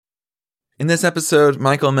In this episode,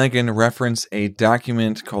 Michael and Megan reference a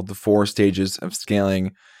document called The 4 Stages of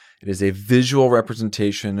Scaling. It is a visual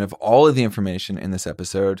representation of all of the information in this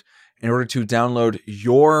episode. In order to download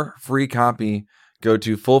your free copy, go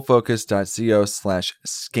to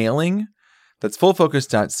fullfocus.co/scaling. That's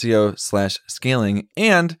fullfocus.co/scaling.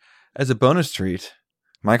 And as a bonus treat,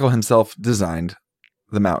 Michael himself designed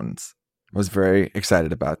the mountains. I was very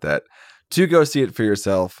excited about that. To go see it for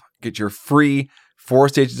yourself, get your free 4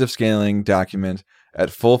 Stages of Scaling document at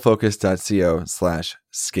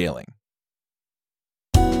fullfocus.co/scaling.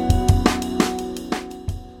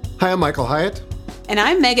 Hi, I'm Michael Hyatt. And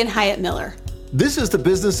I'm Megan Hyatt Miller. This is the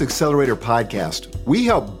Business Accelerator Podcast. We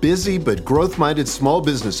help busy but growth-minded small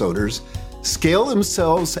business owners scale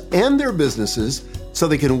themselves and their businesses so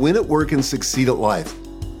they can win at work and succeed at life,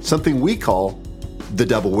 something we call the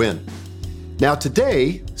double win. Now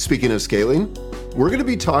today, speaking of scaling, we're going to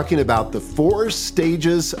be talking about the 4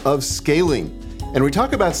 stages of scaling. And when we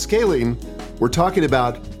talk about scaling, we're talking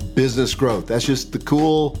about business growth. That's just the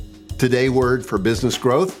cool today word for business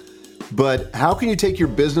growth. But how can you take your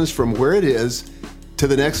business from where it is to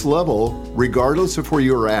the next level, regardless of where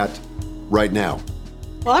you're at right now?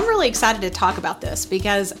 Well, I'm really excited to talk about this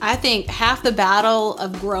because I think half the battle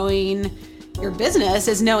of growing your business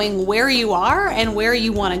is knowing where you are and where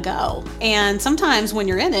you want to go. And sometimes when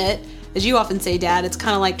you're in it, as you often say, Dad, it's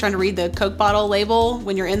kind of like trying to read the Coke bottle label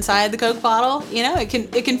when you're inside the Coke bottle. You know, it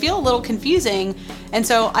can feel a little confusing. And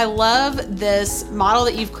so I love this model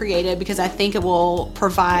that you've created because I think it will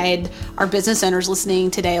provide our business owners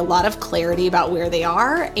listening today a lot of clarity about where they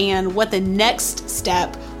are and what the next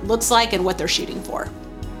step looks like and what they're shooting for.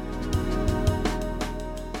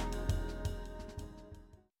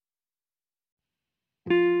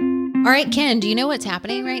 All right, Ken, do you know what's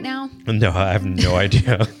happening right now? No, I have no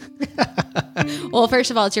idea. Well,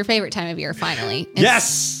 first of all, it's your favorite time of year, finally.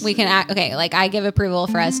 Yes! We can act, okay, like I give approval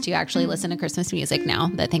for us to actually listen to Christmas music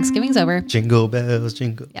now that Thanksgiving's over. Jingle bells,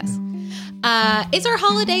 jingle. Yes. It's our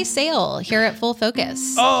holiday sale here at Full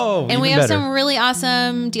Focus. Oh, and we even have better. some really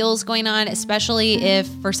awesome deals going on, especially if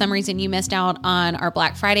for some reason you missed out on our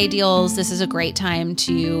Black Friday deals. This is a great time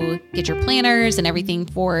to get your planners and everything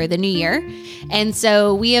for the new year. And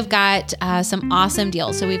so we have got some awesome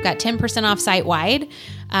deals. So we've got 10% off site-wide.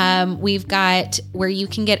 We've got where you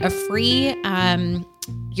can get a free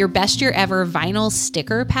Your Best Year Ever vinyl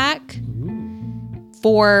sticker pack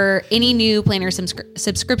for any new planner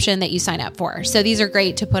subscription that you sign up for. So these are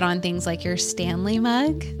great to put on things like your Stanley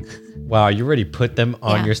mug. Wow, you already put them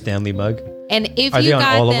on your Stanley mug? And if Are you they on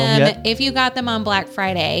got all of them yet? if you got them on Black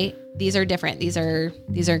Friday, these are different. These are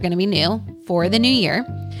going to be new for the new year.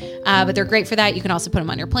 But they're great for that. You can also put them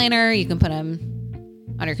on your planner. You can put them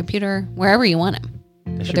on your computer, wherever you want them.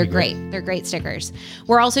 But they're great. They're great stickers.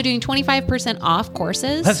 We're also doing 25% off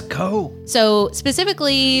courses. Let's go. So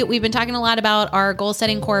specifically, we've been talking a lot about our goal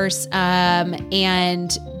setting course,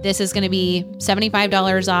 and this is going to be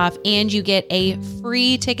 $75 off, and you get a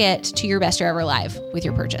free ticket to your Best Year Ever Live with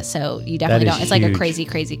your purchase. So you definitely don't. It's like a crazy,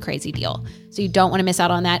 crazy, crazy deal. So you don't want to miss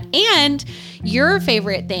out on that. And your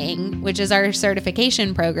favorite thing, which is our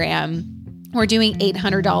certification program, we're doing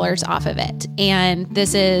 $800 off of it. And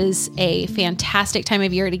this is a fantastic time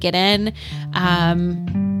of year to get in.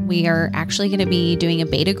 We are actually going to be doing a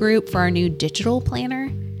beta group for our new digital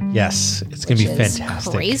planner. Yes, it's going to be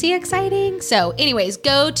fantastic. Crazy exciting. So anyways,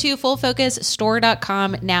 go to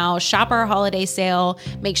fullfocusstore.com now, shop our holiday sale.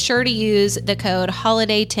 Make sure to use the code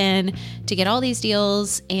HOLIDAY10 to get all these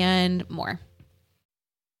deals and more.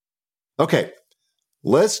 Okay,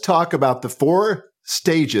 let's talk about the 4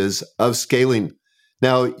 stages of scaling.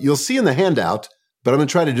 Now, you'll see in the handout, but I'm going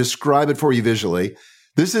to try to describe it for you visually.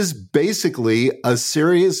 This is basically a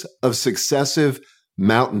series of successive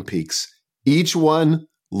mountain peaks, each one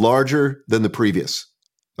larger than the previous.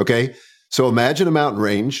 Okay, so imagine a mountain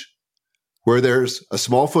range where there's a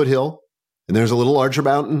small foothill, and there's a little larger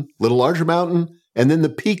mountain, and then the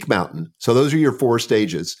peak mountain. So those are your 4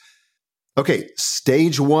 stages. Okay,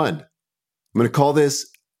 stage 1. I'm going to call this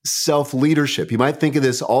self-leadership. You might think of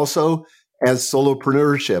this also as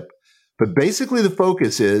solopreneurship, but basically the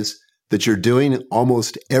focus is that you're doing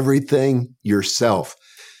almost everything yourself.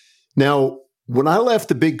 Now, when I left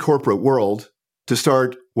the big corporate world to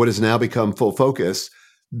start what has now become Full Focus,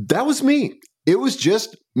 that was me. It was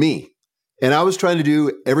just me. And I was trying to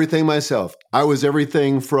do everything myself. I was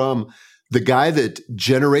everything from the guy that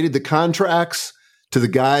generated the contracts to the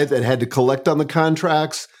guy that had to collect on the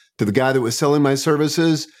contracts, to the guy that was selling my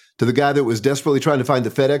services, to the guy that was desperately trying to find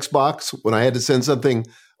the FedEx box when I had to send something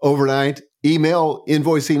overnight, email,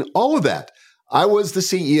 invoicing, all of that. I was the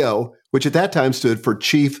CEO, which at that time stood for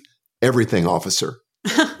Chief Everything Officer.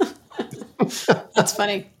 That's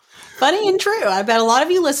funny. Funny and true. I bet a lot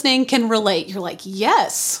of you listening can relate. You're like,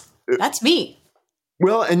 yes, that's me.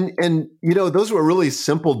 Well, and those were really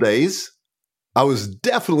simple days. I was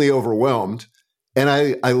definitely overwhelmed. And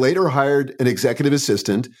I later hired an executive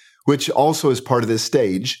assistant, which also is part of this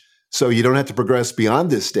stage. So you don't have to progress beyond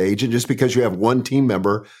this stage. And just because you have one team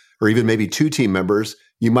member or even maybe two team members,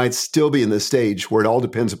 you might still be in this stage where it all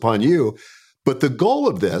depends upon you. But the goal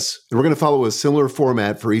of this, and we're going to follow a similar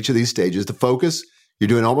format for each of these stages, the focus, you're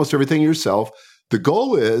doing almost everything yourself. The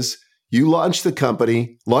goal is you launch the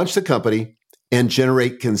company and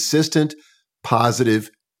generate consistent, positive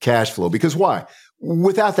cash flow. Because why?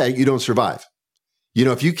 Without that, you don't survive.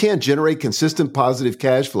 If you can't generate consistent, positive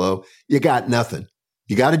cash flow, you got nothing.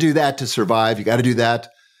 You got to do that to survive. You got to do that,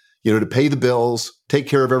 to pay the bills, take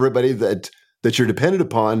care of everybody that you're dependent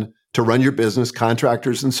upon to run your business,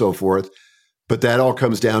 contractors and so forth. But that all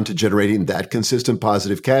comes down to generating that consistent,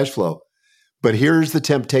 positive cash flow. But here's the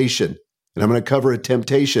temptation, and I'm going to cover a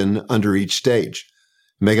temptation under each stage.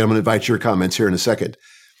 Megan, I'm going to invite your comments here in a second.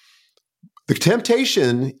 The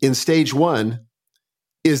temptation in stage 1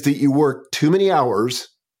 is that you work too many hours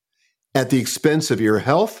at the expense of your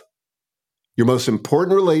health, your most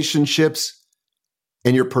important relationships,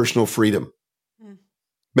 and your personal freedom.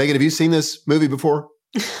 Megan, have you seen this movie before?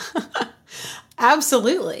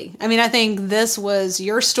 Absolutely. I mean, I think this was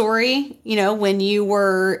your story, when you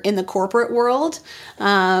were in the corporate world,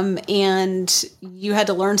 and you had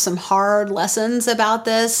to learn some hard lessons about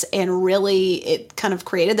this. And really, it kind of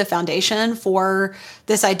created the foundation for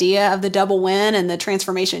this idea of the double win and the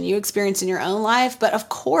transformation you experienced in your own life. But of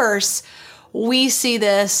course, we see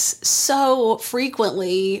this so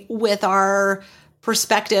frequently with our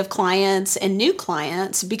prospective clients and new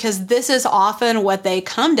clients, because this is often what they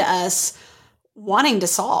come to us wanting to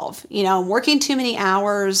solve. I'm working too many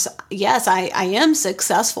hours. Yes, I am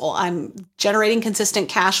successful. I'm generating consistent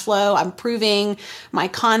cash flow. I'm proving my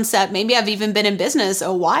concept. Maybe I've even been in business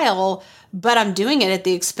a while, but I'm doing it at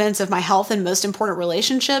the expense of my health and most important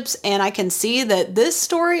relationships. And I can see that this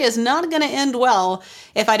story is not going to end well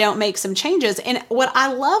if I don't make some changes. And what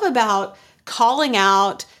I love about calling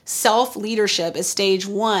out self-leadership as stage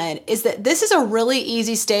 1 is that this is a really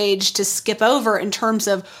easy stage to skip over in terms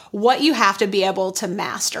of what you have to be able to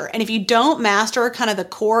master. And if you don't master kind of the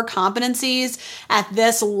core competencies at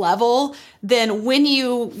this level, then when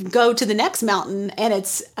you go to the next mountain and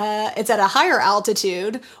it's at a higher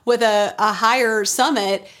altitude with a higher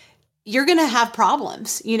summit, you're going to have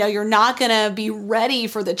problems. You're not going to be ready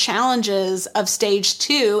for the challenges of stage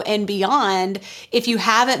 2 and beyond if you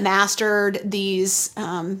haven't mastered these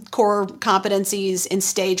core competencies in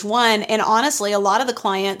stage 1. And honestly, a lot of the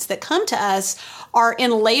clients that come to us are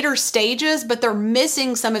in later stages, but they're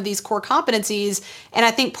missing some of these core competencies. And I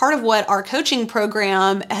think part of what our coaching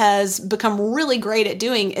program has become really great at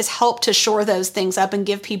doing is help to shore those things up and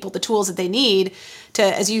give people the tools that they need to,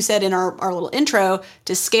 as you said in our little intro,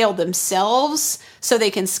 to scale themselves so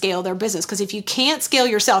they can scale their business. Because if you can't scale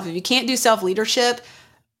yourself, if you can't do self-leadership,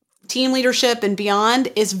 team leadership and beyond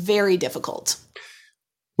is very difficult.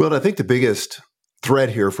 Well, I think the biggest threat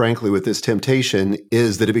here, frankly, with this temptation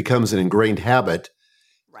is that it becomes an ingrained habit.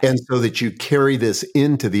 Right. And so that you carry this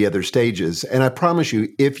into the other stages. And I promise you,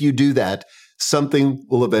 if you do that, something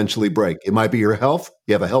will eventually break. It might be your health.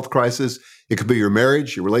 You have a health crisis. It could be your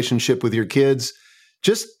marriage, your relationship with your kids,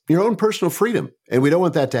 just your own personal freedom. And we don't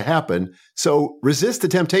want that to happen. So resist the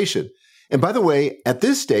temptation. And by the way, at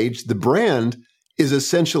this stage, the brand is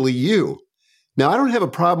essentially you. Now, I don't have a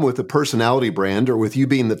problem with the personality brand or with you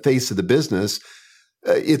being the face of the business.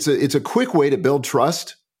 It's a quick way to build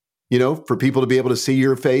trust, for people to be able to see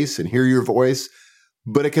your face and hear your voice.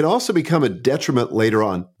 But it can also become a detriment later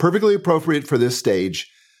on. Perfectly appropriate for this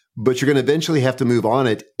stage, but you're going to eventually have to move on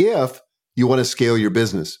it if you want to scale your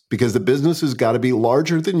business, because the business has got to be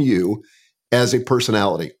larger than you as a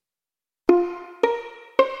personality.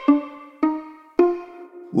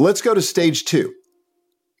 Let's go to stage 2.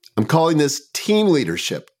 I'm calling this team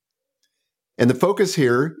leadership. And the focus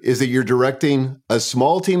here is that you're directing a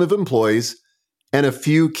small team of employees and a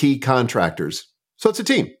few key contractors. So it's a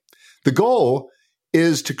team. The goal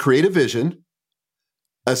is to create a vision,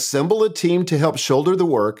 assemble a team to help shoulder the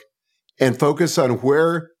work, and focus on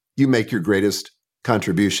where you make your greatest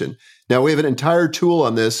contribution. Now, we have an entire tool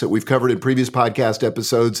on this that we've covered in previous podcast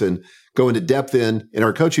episodes and go into depth in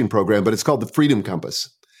our coaching program, but it's called the Freedom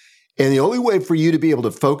Compass. And the only way for you to be able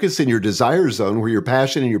to focus in your desire zone where your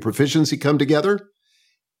passion and your proficiency come together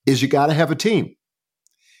is you got to have a team.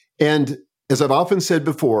 And as I've often said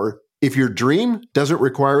before, if your dream doesn't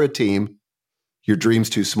require a team, your dream's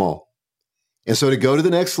too small. And so to go to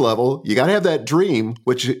the next level, you got to have that dream,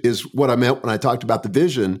 which is what I meant when I talked about the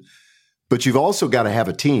vision, but you've also got to have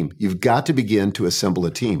a team. You've got to begin to assemble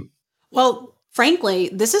a team. Well, frankly,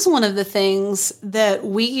 this is one of the things that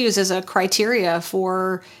we use as a criteria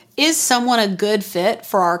for, is someone a good fit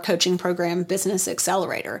for our coaching program, Business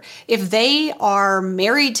Accelerator? If they are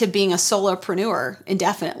married to being a solopreneur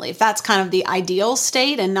indefinitely, if that's kind of the ideal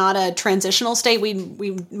state and not a transitional state,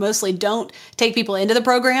 we mostly don't take people into the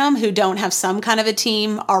program who don't have some kind of a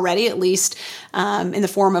team already, at least in the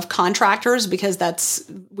form of contractors,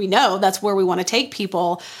 because we know that's where we want to take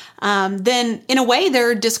people. Then in a way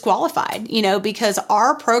they're disqualified, because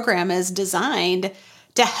our program is designed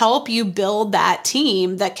to help you build that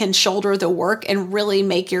team that can shoulder the work and really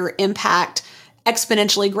make your impact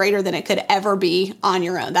exponentially greater than it could ever be on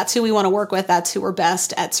your own. That's who we want to work with. That's who we're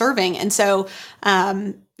best at serving. And so,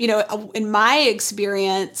 in my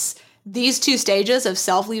experience, these two stages of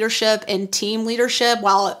self-leadership and team leadership,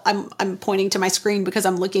 while I'm pointing to my screen because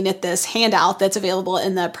I'm looking at this handout that's available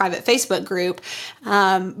in the private Facebook group.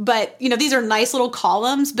 But these are nice little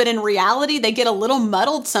columns, but in reality, they get a little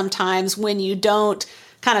muddled sometimes when you don't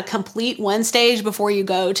kind of complete one stage before you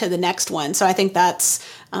go to the next one. So I think that's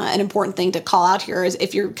an important thing to call out here, is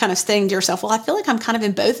if you're kind of saying to yourself, well, I feel like I'm kind of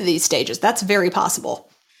in both of these stages. That's very possible.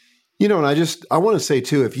 And I want to say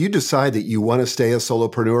too, if you decide that you want to stay a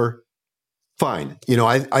solopreneur, fine.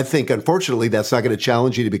 I think unfortunately that's not going to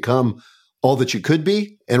challenge you to become all that you could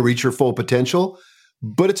be and reach your full potential,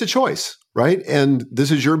 but it's a choice, right? And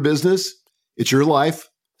this is your business. It's your life.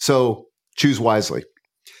 So choose wisely.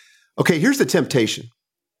 Okay, here's the temptation.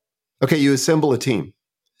 Okay, you assemble a team.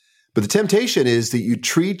 But the temptation is that you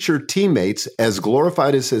treat your teammates as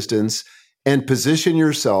glorified assistants and position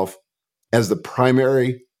yourself as the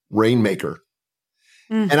primary rainmaker.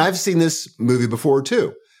 Mm-hmm. And I've seen this movie before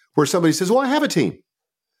too, where somebody says, well, I have a team.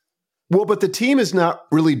 Well, but the team is not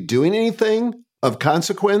really doing anything of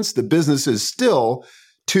consequence. The business is still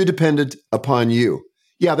too dependent upon you.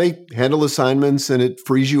 Yeah, they handle assignments and it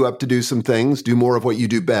frees you up to do some things, do more of what you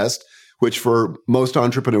do best, which for most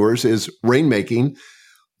entrepreneurs is rainmaking.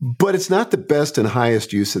 But it's not the best and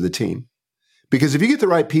highest use of the team. Because if you get the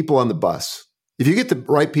right people on the bus, if you get the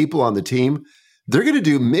right people on the team, they're going to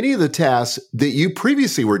do many of the tasks that you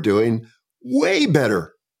previously were doing way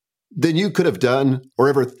better than you could have done or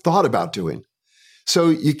ever thought about doing. So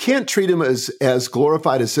you can't treat them as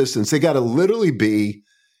glorified assistants. They got to literally be,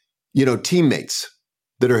 teammates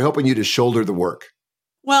that are helping you to shoulder the work.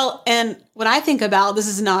 Well, and what I think about, this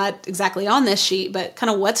is not exactly on this sheet, but kind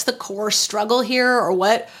of what's the core struggle here, or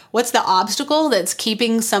what's the obstacle that's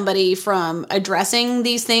keeping somebody from addressing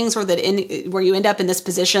these things, or where you end up in this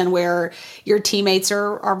position where your teammates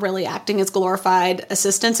are really acting as glorified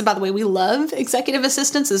assistants. And by the way, we love executive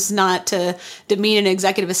assistants. This is not to demean an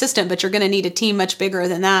executive assistant, but you're going to need a team much bigger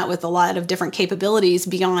than that with a lot of different capabilities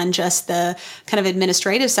beyond just the kind of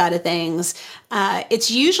administrative side of things. It's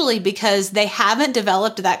usually because they haven't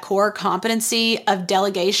developed that core competency of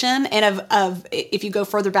delegation, and of if you go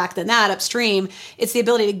further back than that upstream, it's the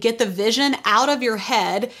ability to get the vision out of your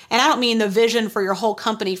head. And I don't mean the vision for your whole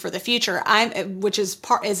company for the future, which is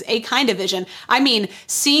a kind of vision. I mean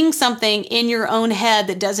seeing something in your own head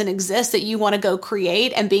that doesn't exist that you want to go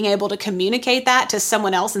create, and being able to communicate that to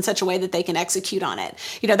someone else in such a way that they can execute on it.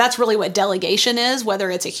 That's really what delegation is,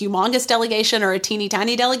 whether it's a humongous delegation or a teeny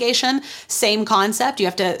tiny delegation. Same concept. You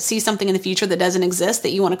have to see something in the future that doesn't exist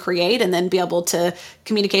that you want to create, and then be able to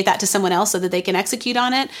communicate that to someone else so that they can execute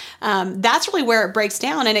on it. That's really where it breaks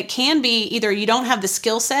down. And it can be either you don't have the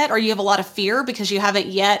skill set, or you have a lot of fear because you haven't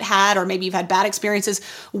yet had, or maybe you've had bad experiences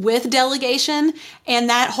with delegation. And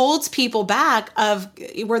that holds people back of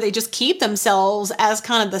where they just keep themselves as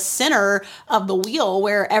kind of the center of the wheel,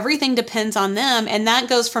 where everything depends on them. And that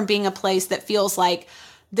goes from being a place that feels like,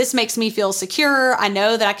 this makes me feel secure, I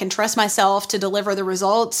know that I can trust myself to deliver the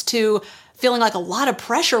results, to feeling like a lot of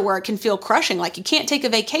pressure where it can feel crushing. Like you can't take a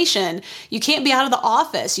vacation. You can't be out of the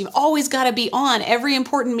office. You've always got to be on every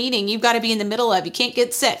important meeting. You've got to be in the middle of. You can't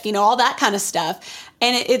get sick, all that kind of stuff.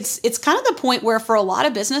 And it's kind of the point where for a lot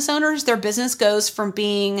of business owners, their business goes from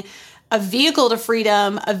being a vehicle to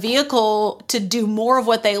freedom, a vehicle to do more of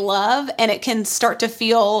what they love. And it can start to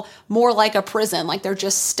feel more like a prison, like they're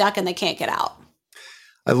just stuck and they can't get out.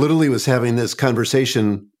 I literally was having this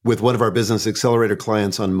conversation with one of our Business Accelerator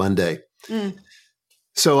clients on Monday.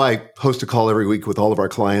 So I host a call every week with all of our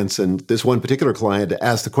clients. And this one particular client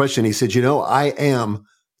asked the question, he said, I am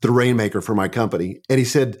the rainmaker for my company. And he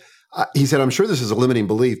said, I'm sure this is a limiting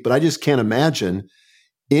belief, but I just can't imagine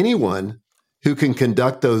anyone who can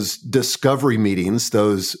conduct those discovery meetings,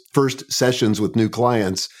 those first sessions with new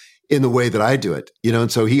clients in the way that I do it.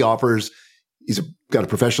 And so he offers got a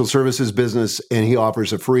professional services business, and he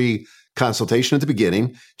offers a free consultation at the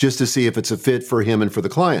beginning just to see if it's a fit for him and for the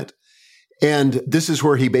client. And this is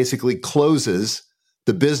where he basically closes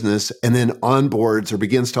the business and then onboards or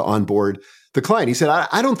begins to onboard the client. He said,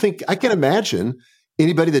 I don't think I can imagine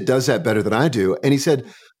anybody that does that better than I do. And he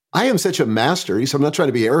said, I am such a master. He said, I'm not trying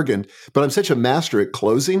to be arrogant, but I'm such a master at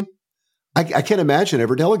closing. I can't imagine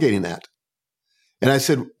ever delegating that. And I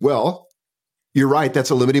said, well, you're right. That's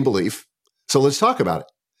a limiting belief. So let's talk about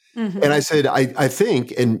it. Mm-hmm. And I said, I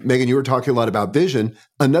think, and Megan, you were talking a lot about vision.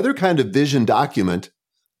 Another kind of vision document,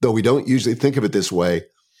 though we don't usually think of it this way,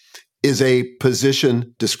 is a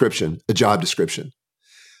position description, a job description.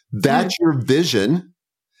 That's your vision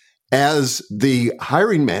as the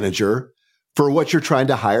hiring manager for what you're trying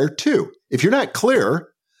to hire to. If you're not clear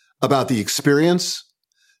about the experience,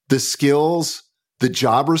 the skills, the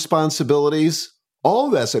job responsibilities, all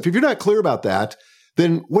of that stuff, if you're not clear about that,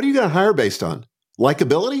 then what are you going to hire based on?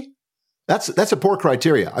 Likability? That's a poor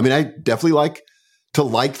criteria. I mean, I definitely like to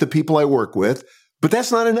like the people I work with, but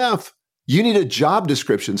that's not enough. You need a job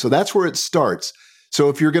description. So that's where it starts. So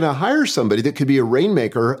if you're going to hire somebody that could be a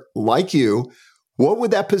rainmaker like you, what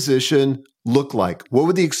would that position look like? What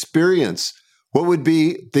would the experience? What would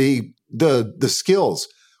be the skills?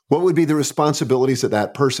 What would be the responsibilities of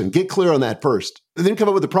that person? Get clear on that first, and then come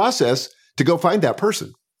up with a process to go find that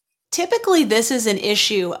person. Typically, this is an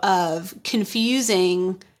issue of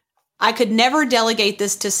confusing. I could never delegate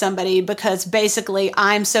this to somebody because basically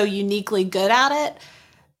I'm so uniquely good at it.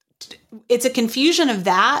 It's a confusion of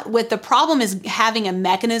that with the problem is having a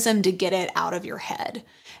mechanism to get it out of your head.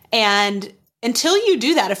 And until you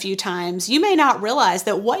do that a few times, you may not realize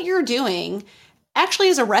that what you're doing actually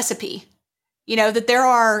is a recipe. You know, that there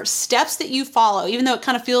are steps that you follow, even though it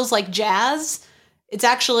kind of feels like jazz. It's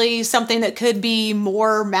actually something that could be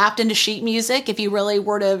more mapped into sheet music if you really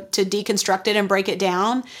were to deconstruct it and break it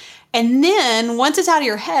down. And then once it's out of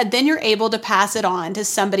your head, then you're able to pass it on to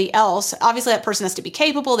somebody else. Obviously, that person has to be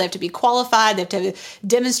capable. They have to be qualified. They have to have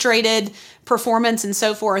demonstrated performance and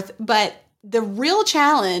so forth. But the real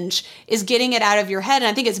challenge is getting it out of your head. And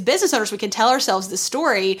I think as business owners, we can tell ourselves the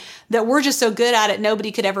story that we're just so good at it,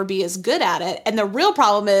 nobody could ever be as good at it. And the real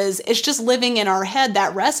problem is it's just living in our head,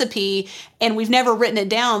 that recipe, and we've never written it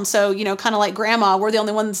down. So, you know, kind of like grandma, we're the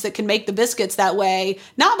only ones that can make the biscuits that way,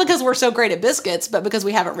 not because we're so great at biscuits, but because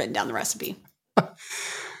we haven't written down the recipe.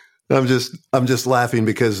 I'm just laughing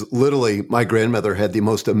because literally my grandmother had the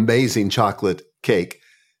most amazing chocolate cake,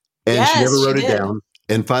 and she never wrote it down.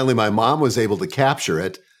 And finally, my mom was able to capture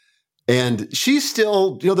it. And she's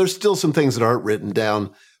still, you know, there's still some things that aren't written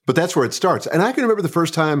down, but that's where it starts. And I can remember the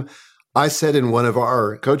first time I sat in one of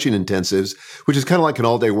our coaching intensives, which is kind of like an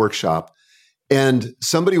all-day workshop, and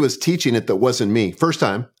somebody was teaching it that wasn't me. First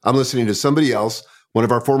time, I'm listening to somebody else, one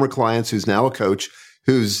of our former clients who's now a coach,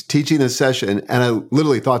 who's teaching this session. And I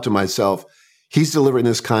literally thought to myself, he's delivering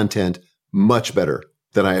this content much better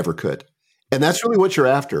than I ever could. And that's really what you're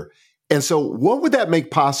after. And so what would that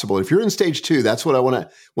make possible? If you're in stage 2, that's what I want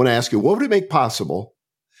to ask you. What would it make possible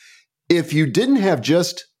if you didn't have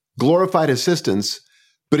just glorified assistants,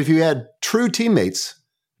 but if you had true teammates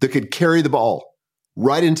that could carry the ball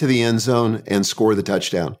right into the end zone and score the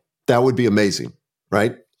touchdown? That would be amazing,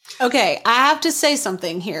 right? Okay, I have to say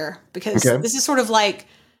something here because this is sort of like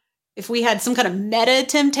if we had some kind of meta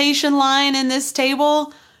temptation line in this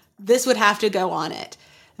table, this would have to go on it.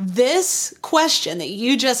 This question that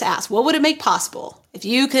you just asked, what would it make possible if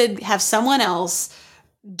you could have someone else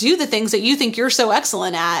do the things that you think you're so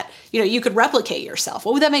excellent at? You know, you could replicate yourself.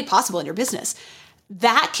 What would that make possible in your business?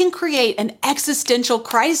 That can create an existential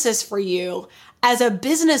crisis for you as a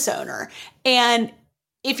business owner. And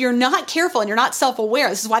if you're not careful and you're not self-aware,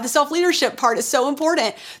 this is why the self-leadership part is so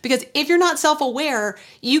important, because if you're not self-aware,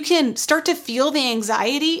 you can start to feel the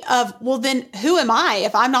anxiety of, well, then who am I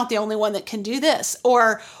if I'm not the only one that can do this?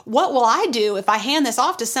 Or what will I do if I hand this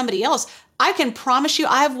off to somebody else? I can promise you,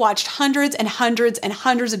 I have watched hundreds and hundreds and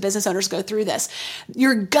hundreds of business owners go through this.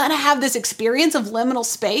 You're gonna have this experience of liminal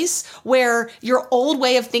space where your old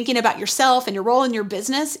way of thinking about yourself and your role in your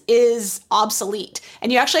business is obsolete.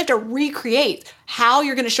 And you actually have to recreate how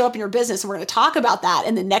you're going to show up in your business. And we're going to talk about that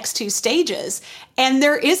in the next 2 stages. And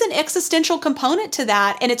there is an existential component to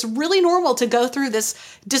that. And it's really normal to go through this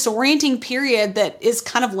disorienting period that is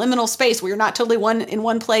kind of liminal space where you're not totally in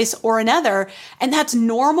one place or another. And that's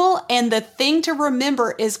normal. And the thing to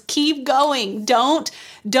remember is keep going. Don't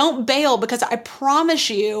bail, because I promise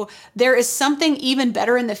you there is something even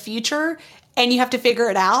better in the future and you have to figure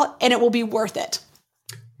it out and it will be worth it.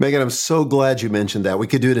 Megan, I'm so glad you mentioned that. We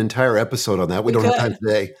could do an entire episode on that. We don't have time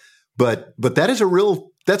today, but that's a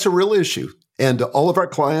real issue. And all of our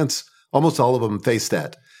clients, Almost all of them face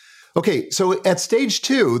that. Okay, so at stage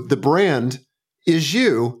 2, the brand is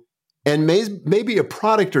you, and maybe a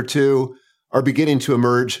product or two are beginning to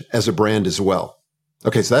emerge as a brand as well.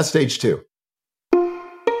 Okay, so that's stage 2.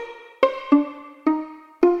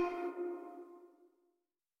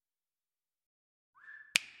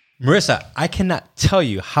 Marissa, I cannot tell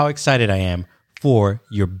you how excited I am for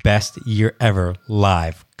your best year ever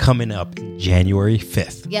live coming up January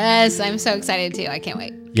 5th. Yes, I'm so excited too. I can't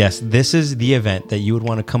wait. Yes, this is the event that you would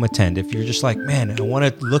want to come attend if you're just like, man, I want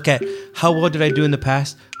to look at how well did I do in the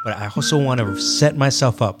past, but I also want to set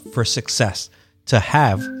myself up for success to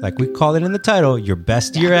have, like we call it in the title, your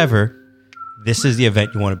best year ever. This is the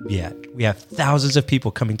event you want to be at. We have thousands of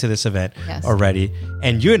people coming to this event already,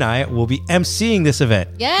 and you and I will be emceeing this event.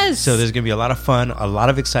 Yes. So there's going to be a lot of fun, a lot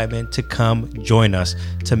of excitement to come join us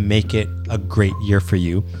to make it a great year for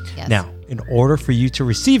you. Yes. Now, in order for you to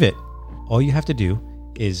receive it, all you have to do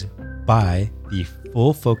is buy the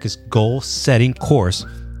Full Focus Goal Setting course,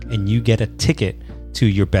 and you get a ticket to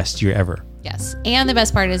your best year ever. Yes. And the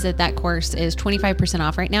best part is that course is 25%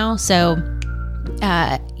 off right now. So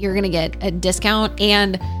you're going to get a discount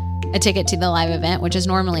and a ticket to the live event, which is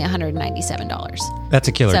normally $197. That's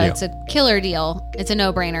a killer deal. So it's a killer deal. It's a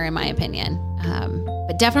no-brainer in my opinion.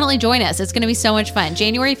 But definitely join us. It's going to be so much fun.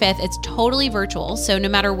 January 5th, it's totally virtual. So no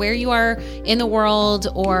matter where you are in the world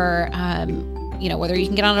or, whether you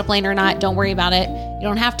can get on a plane or not, don't worry about it. You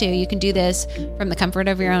don't have to. You can do this from the comfort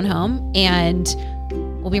of your own home, and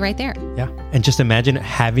we'll be right there. Yeah. And just imagine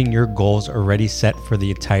having your goals already set for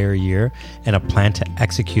the entire year and a plan to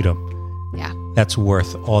execute them. Yeah. That's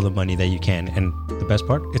worth all the money that you can. And the best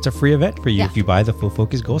part, it's a free event for you if you buy the Full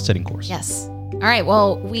Focus Goal Setting course. Yes. All right.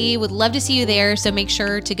 Well, we would love to see you there. So make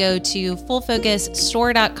sure to go to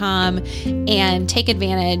fullfocusstore.com and take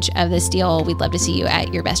advantage of this deal. We'd love to see you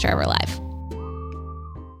at your best year ever live.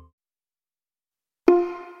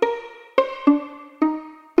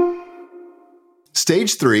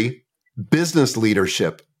 Stage 3, business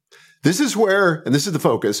leadership. This is where, and this is the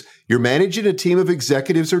focus, you're managing a team of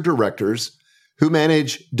executives or directors who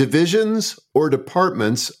manage divisions or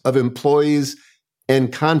departments of employees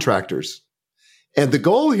and contractors. And the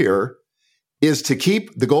goal here is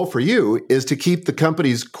the goal for you is to keep the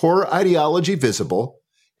company's core ideology visible.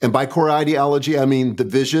 And by core ideology, I mean the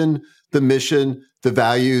vision, the mission, the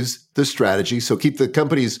values, the strategy. So keep the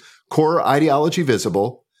company's core ideology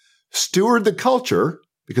visible. Steward the culture,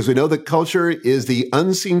 because we know that culture is the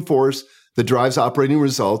unseen force that drives operating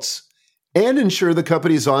results, and ensure the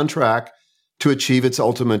company is on track to achieve its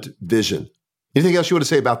ultimate vision. Anything else you want to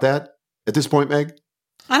say about that at this point, Meg?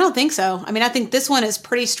 I don't think so. I mean, I think this one is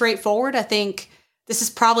pretty straightforward. I think this is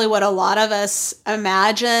probably what a lot of us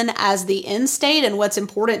imagine as the end state. And what's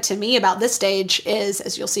important to me about this stage is,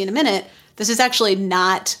 as you'll see in a minute, this is actually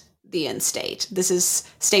not the end state. This is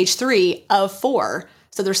stage 3 of 4.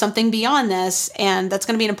 So there's something beyond this, and that's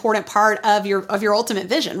going to be an important part of your ultimate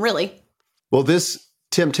vision, really. Well, the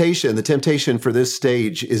temptation for this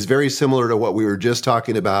stage is very similar to what we were just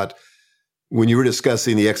talking about when you were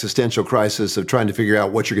discussing the existential crisis of trying to figure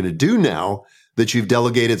out what you're going to do now that you've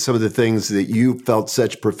delegated some of the things that you felt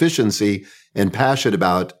such proficiency and passion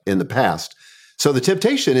about in the past. So the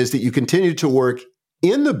temptation is that you continue to work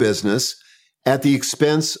in the business at the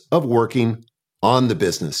expense of working on the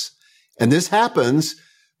business. And this happens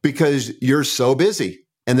because you're so busy.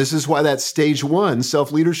 And this is why that stage 1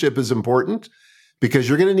 self-leadership is important, because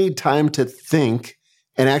you're going to need time to think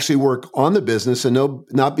and actually work on the business and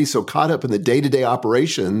not be so caught up in the day-to-day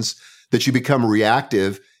operations that you become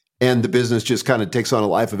reactive and the business just kind of takes on a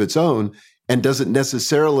life of its own and doesn't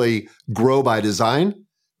necessarily grow by design,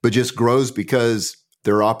 but just grows because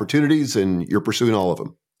there are opportunities and you're pursuing all of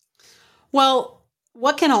them. Well,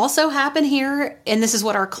 what can also happen here, and this is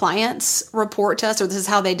what our clients report to us, or this is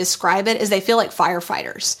how they describe it, is they feel like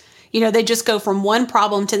firefighters. They just go from one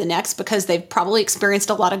problem to the next because they've probably experienced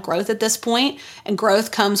a lot of growth at this point, and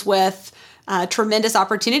growth comes with tremendous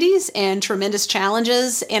opportunities and tremendous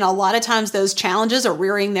challenges. And a lot of times those challenges are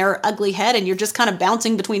rearing their ugly head and you're just kind of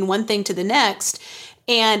bouncing between one thing to the next.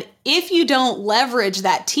 And if you don't leverage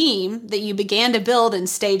that team that you began to build in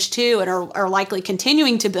stage 2 and are likely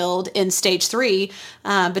continuing to build in stage 3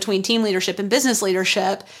 between team leadership and business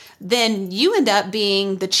leadership, then you end up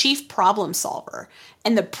being the chief problem solver.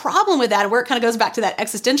 And the problem with that, where it kind of goes back to that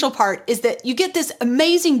existential part, is that you get this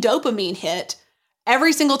amazing dopamine hit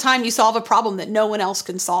every single time you solve a problem that no one else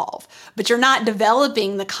can solve. But you're not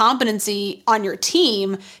developing the competency on your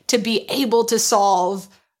team to be able to solve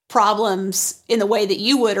problems in the way that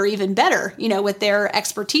you would, or even better, with their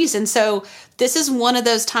expertise. And so this is one of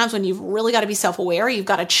those times when you've really got to be self-aware. You've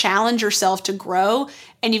got to challenge yourself to grow,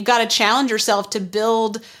 and you've got to challenge yourself to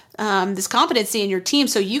build this competency in your team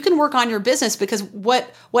so you can work on your business. Because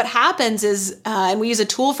what happens is, and we use a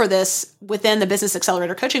tool for this within the Business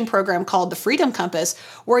Accelerator coaching program called the Freedom Compass,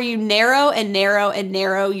 where you narrow and narrow and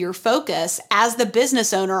narrow your focus as the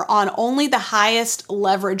business owner on only the highest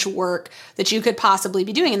leverage work that you could possibly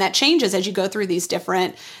be doing. And that changes as you go through these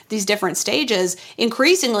different stages.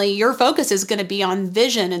 Increasingly, your focus is going to be on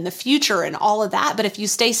vision and the future and all of that. But if you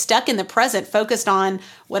stay stuck in the present, focused on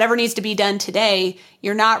whatever needs to be done today,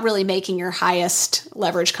 you're not really making your highest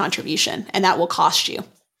leverage contribution, and that will cost you.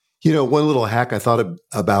 One little hack I thought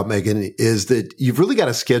about, Megan, is that you've really got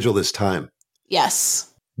to schedule this time.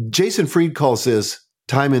 Yes. Jason Fried calls this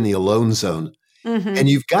time in the alone zone. Mm-hmm. And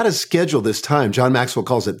you've got to schedule this time. John Maxwell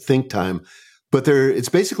calls it think time, but it's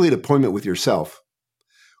basically an appointment with yourself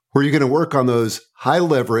where you're going to work on those high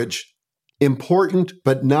leverage, important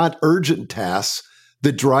but not urgent tasks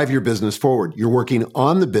that drive your business forward. You're working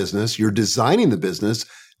on the business, you're designing the business,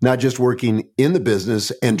 not just working in the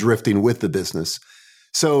business and drifting with the business.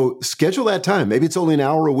 So schedule that time. Maybe it's only an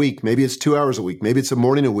hour a week. Maybe it's 2 hours a week. Maybe it's a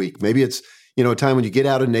morning a week. Maybe it's, a time when you get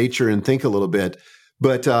out of nature and think a little bit.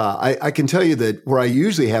 But I can tell you that where I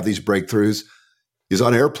usually have these breakthroughs is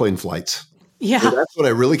on airplane flights. Yeah. So that's when I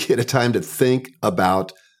really get a time to think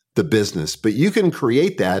about the business. But you can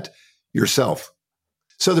create that yourself.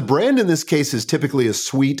 So the brand in this case is typically a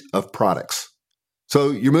suite of products.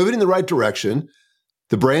 So you're moving in the right direction.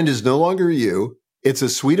 The brand is no longer you. It's a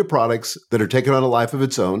suite of products that are taking on a life of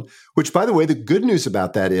its own, which, by the way, the good news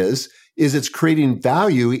about that is it's creating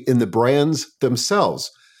value in the brands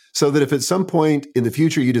themselves. So that if at some point in the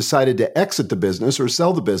future you decided to exit the business or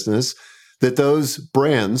sell the business, that those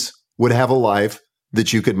brands would have a life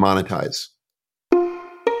that you could monetize.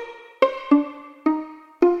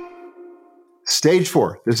 Stage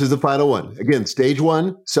 4, this is the final one. Again, stage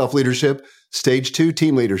 1, self-leadership. Stage 2,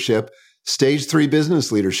 team leadership. Stage 3,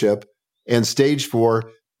 business leadership. And stage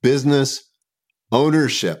 4, business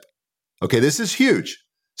ownership. Okay, this is huge.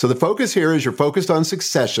 So the focus here is you're focused on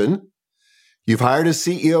succession. You've hired a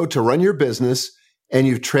CEO to run your business, and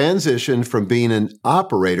you've transitioned from being an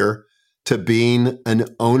operator to being an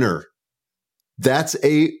owner. That's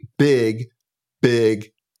a big,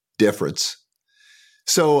 big difference.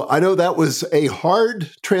 So I know that was a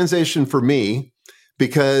hard transition for me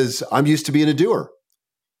because I'm used to being a doer.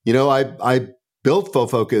 I built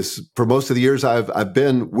FoFocus for most of the years I've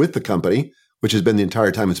been with the company, which has been the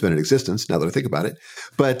entire time it's been in existence, now that I think about it.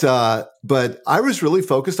 But I was really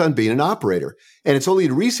focused on being an operator. And it's only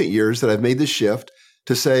in recent years that I've made the shift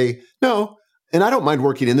to say, no, and I don't mind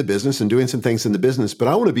working in the business and doing some things in the business, but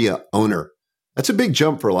I want to be an owner. That's a big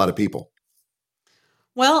jump for a lot of people.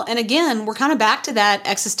 Well, and again, we're kind of back to that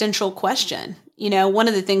existential question. One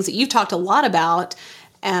of the things that you've talked a lot about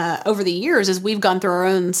over the years as we've gone through our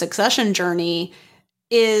own succession journey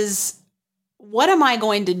is, what am I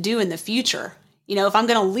going to do in the future? If I'm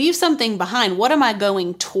going to leave something behind, what am I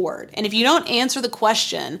going toward? And if you don't answer the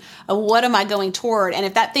question of what am I going toward, and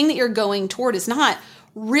if that thing that you're going toward is not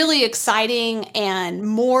really exciting and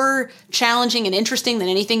more challenging and interesting than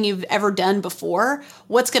anything you've ever done before,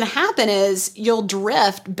 what's going to happen is you'll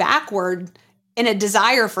drift backward in a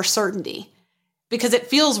desire for certainty, because it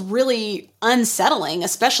feels really unsettling,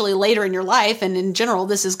 especially later in your life. And in general,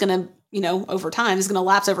 this is going to, over time, is going to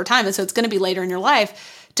lapse over time. And so it's going to be later in your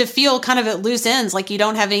life to feel kind of at loose ends, like you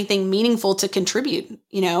don't have anything meaningful to contribute,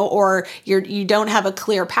 or you don't have a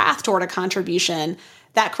clear path toward a contribution.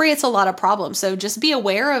 That creates a lot of problems. So just be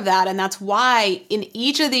aware of that. And that's why in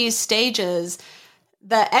each of these stages,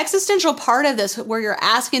 the existential part of this, where you're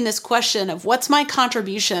asking this question of what's my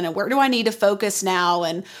contribution and where do I need to focus now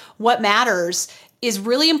and what matters, is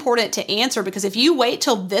really important to answer. Because if you wait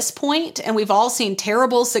till this point, and we've all seen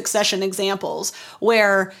terrible succession examples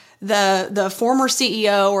where the former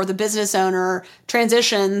CEO or the business owner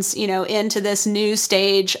transitions, into this new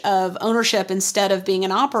stage of ownership instead of being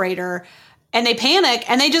an operator, and they panic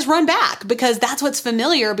and they just run back because that's what's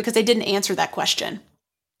familiar, because they didn't answer that question.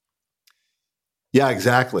 Yeah,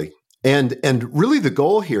 exactly. And really the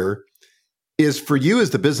goal here is for you as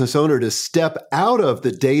the business owner to step out of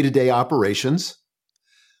the day-to-day operations,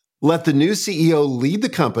 let the new CEO lead the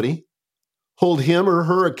company, hold him or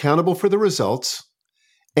her accountable for the results,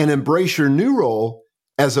 and embrace your new role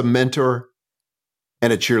as a mentor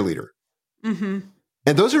and a cheerleader. Mm-hmm.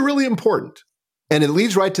 And those are really important. And it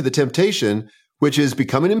leads right to the temptation, which is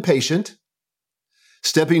becoming impatient,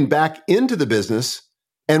 stepping back into the business,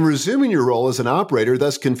 and resuming your role as an operator,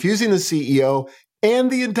 thus confusing the CEO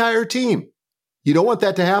and the entire team. You don't want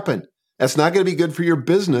that to happen. That's not going to be good for your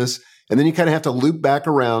business. And then you kind of have to loop back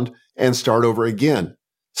around and start over again.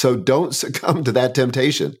 So don't succumb to that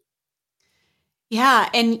temptation. Yeah.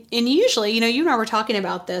 And usually, you and I were talking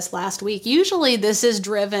about this last week. Usually this is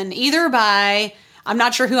driven either by, I'm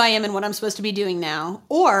not sure who I am and what I'm supposed to be doing now,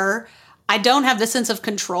 or I don't have the sense of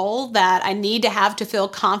control that I need to have to feel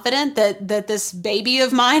confident that this baby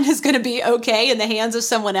of mine is going to be okay in the hands of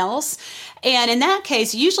someone else. And in that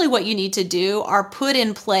case, usually what you need to do are put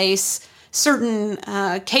in place certain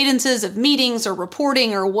cadences of meetings or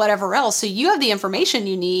reporting or whatever else. So you have the information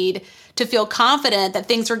you need to feel confident that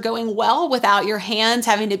things are going well without your hands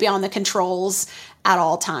having to be on the controls at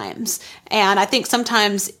all times. And I think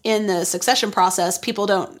sometimes in the succession process, people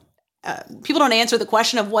don't answer the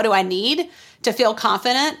question of what do I need to feel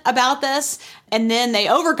confident about this? And then they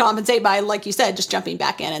overcompensate by, like you said, just jumping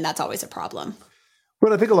back in. And that's always a problem.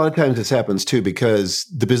 Well, I think a lot of times this happens too because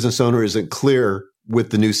the business owner isn't clear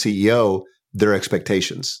with the new CEO, their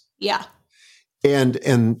expectations. Yeah. And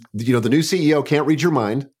the new CEO can't read your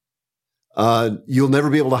mind. You'll never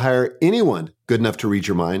be able to hire anyone good enough to read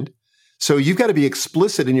your mind. So you've got to be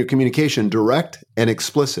explicit in your communication, direct and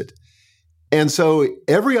explicit. And so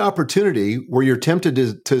every opportunity where you're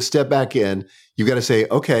tempted to step back in, you've got to say,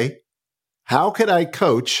 okay, how could I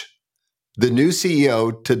coach the new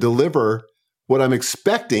CEO to deliver what I'm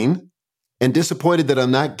expecting and disappointed that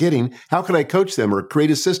I'm not getting? How could I coach them or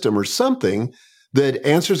create a system or something that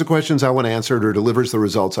answers the questions I want answered or delivers the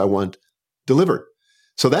results I want delivered?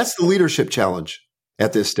 So that's the leadership challenge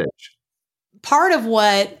at this stage. Part of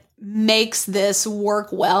what makes this work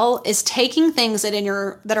well is taking things that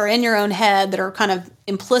are in your own head that are kind of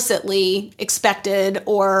implicitly expected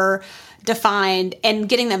or defined and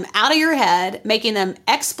getting them out of your head, making them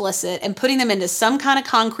explicit and putting them into some kind of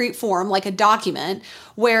concrete form like a document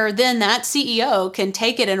where then that CEO can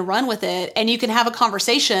take it and run with it and you can have a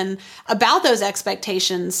conversation about those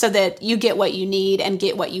expectations so that you get what you need and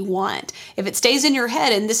get what you want. If it stays in your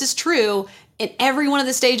head, and this is true in every one of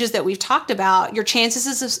the stages that we've talked about, your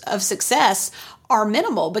chances of success are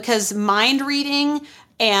minimal because mind reading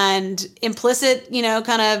and implicit,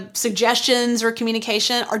 kind of suggestions or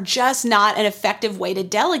communication are just not an effective way to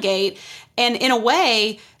delegate. And in a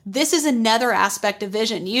way, this is another aspect of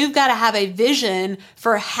vision. You've got to have a vision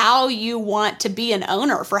for how you want to be an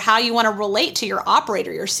owner, for how you want to relate to your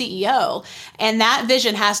operator, your CEO. And that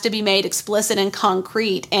vision has to be made explicit and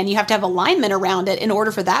concrete. And you have to have alignment around it in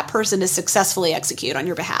order for that person to successfully execute on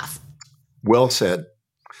your behalf. Well said.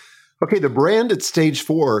 Okay, the brand at stage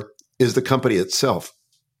 4 is the company itself.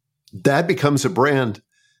 That becomes a brand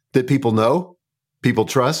that people know, people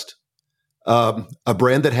trust, a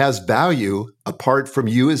brand that has value apart from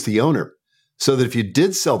you as the owner. So that if you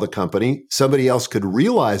did sell the company, somebody else could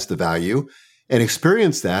realize the value and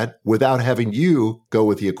experience that without having you go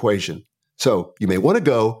with the equation. So you may want to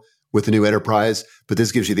go with the new enterprise, but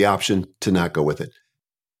this gives you the option to not go with it.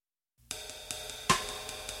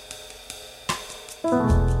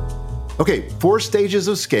 Okay, 4 stages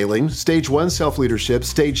of scaling. Stage 1, self-leadership.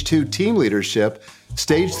 Stage 2, team leadership.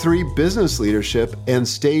 Stage 3, business leadership. And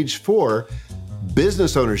stage 4,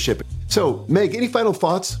 business ownership. So, Meg, any final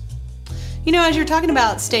thoughts? As you're talking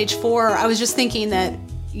about stage 4, I was just thinking that,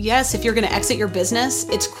 yes, if you're going to exit your business,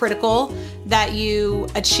 it's critical that you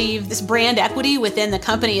achieve this brand equity within the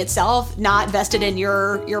company itself, not vested in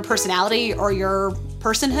your personality or your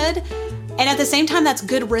personhood. And at the same time, that's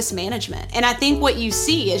good risk management. And I think what you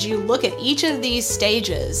see as you look at each of these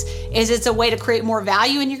stages is it's a way to create more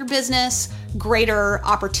value in your business, greater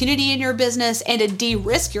opportunity in your business, and to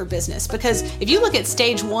de-risk your business. Because if you look at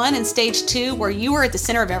stage 1 and stage 2, where you are at the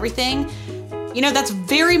center of everything, that's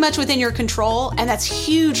very much within your control, and that's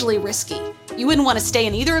hugely risky. You wouldn't want to stay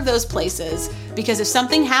in either of those places because if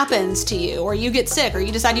something happens to you or you get sick or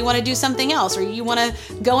you decide you want to do something else or you want to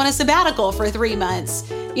go on a sabbatical for 3 months,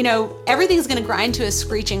 everything's going to grind to a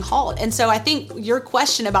screeching halt. And so I think your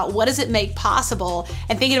question about what does it make possible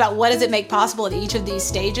and thinking about what does it make possible at each of these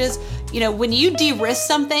stages, when you de-risk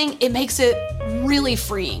something, it makes it really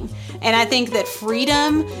freeing. And I think that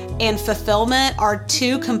freedom and fulfillment are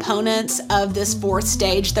 2 components of this 4th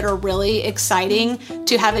stage that are really exciting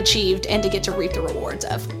to have achieved and to get to reap the rewards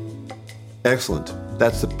of. Excellent.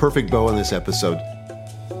 That's the perfect bow on this episode.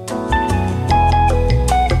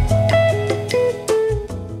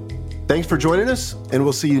 Thanks for joining us, and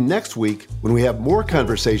we'll see you next week when we have more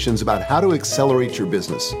conversations about how to accelerate your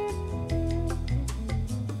business.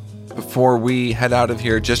 Before we head out of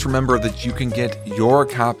here, just remember that you can get your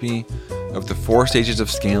copy of the 4 stages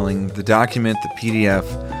of scaling, the document, the PDF,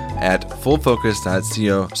 at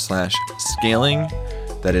fullfocus.co/scaling.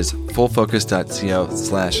 That is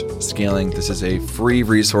fullfocus.co/scaling. This is a free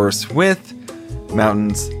resource with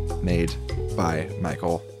mountains made by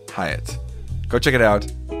Michael Hyatt. Go check it out,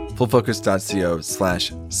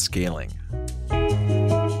 fullfocus.co/scaling.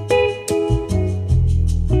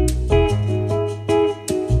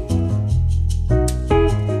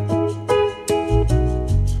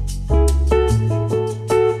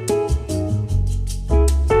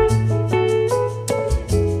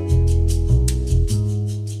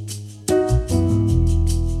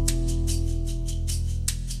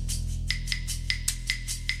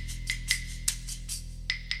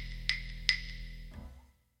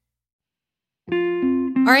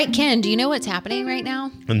 All right, Ken, do you know what's happening right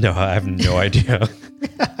now? No, I have no idea.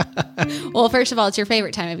 Well, first of all, it's your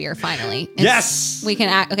favorite time of year, finally. Yes! We can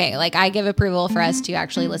act, okay, like I give approval for us to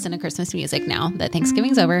actually listen to Christmas music now that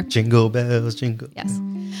Thanksgiving's over. Jingle bells, jingle. Yes.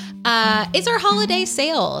 It's our holiday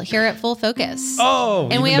sale here at Full Focus. Oh,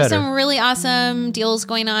 and we even have better. some really awesome deals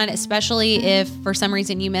going on, especially if for some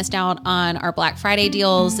reason you missed out on our Black Friday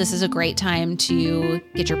deals. This is a great time to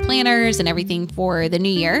get your planners and everything for the new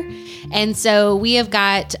year. And so we have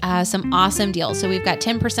got some awesome deals. So we've got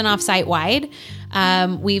 10% off site-wide.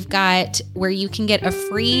 We've got where you can get a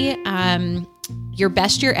free Your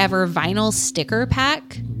Best Year Ever vinyl sticker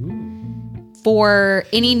pack for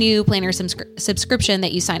any new planner subscription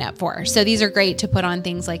that you sign up for. So these are great to put on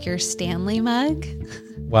things like your Stanley mug.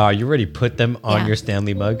 Wow, you already put them on Yeah. your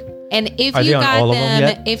Stanley mug? And if Are you they on got all of them them,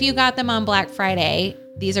 yet? if you got them on Black Friday,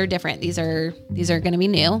 these are different. These are going to be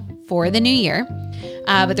new for the new year.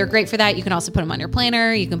 But they're great for that. You can also put them on your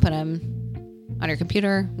planner. You can put them on your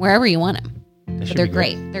computer, wherever you want them. But should they're be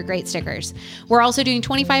good. great. They're great stickers. We're also doing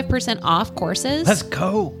 25% off courses. Let's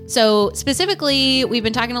go. So specifically, we've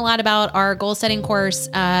been talking a lot about our goal setting course,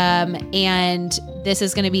 and this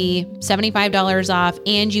is going to be $75 off,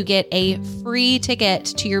 and you get a free ticket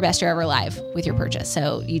to your Best Year Ever Live with your purchase.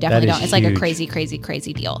 So you definitely That is don't. It's like a huge. crazy, crazy,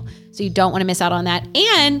 crazy deal. So you don't want to miss out on that.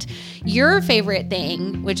 And your favorite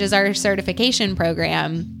thing, which is our certification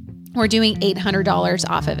program, we're doing $800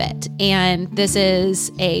 off of it. And this is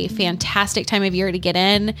a fantastic time of year to get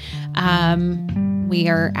in. We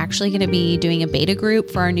are actually going to be doing a beta group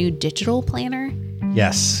for our new digital planner.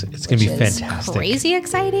 Yes, it's going to be which is fantastic. Crazy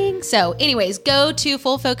exciting. So anyways, go to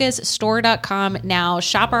fullfocusstore.com now,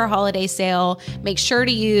 shop our holiday sale. Make sure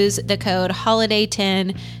to use the code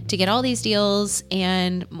HOLIDAY10 to get all these deals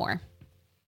and more.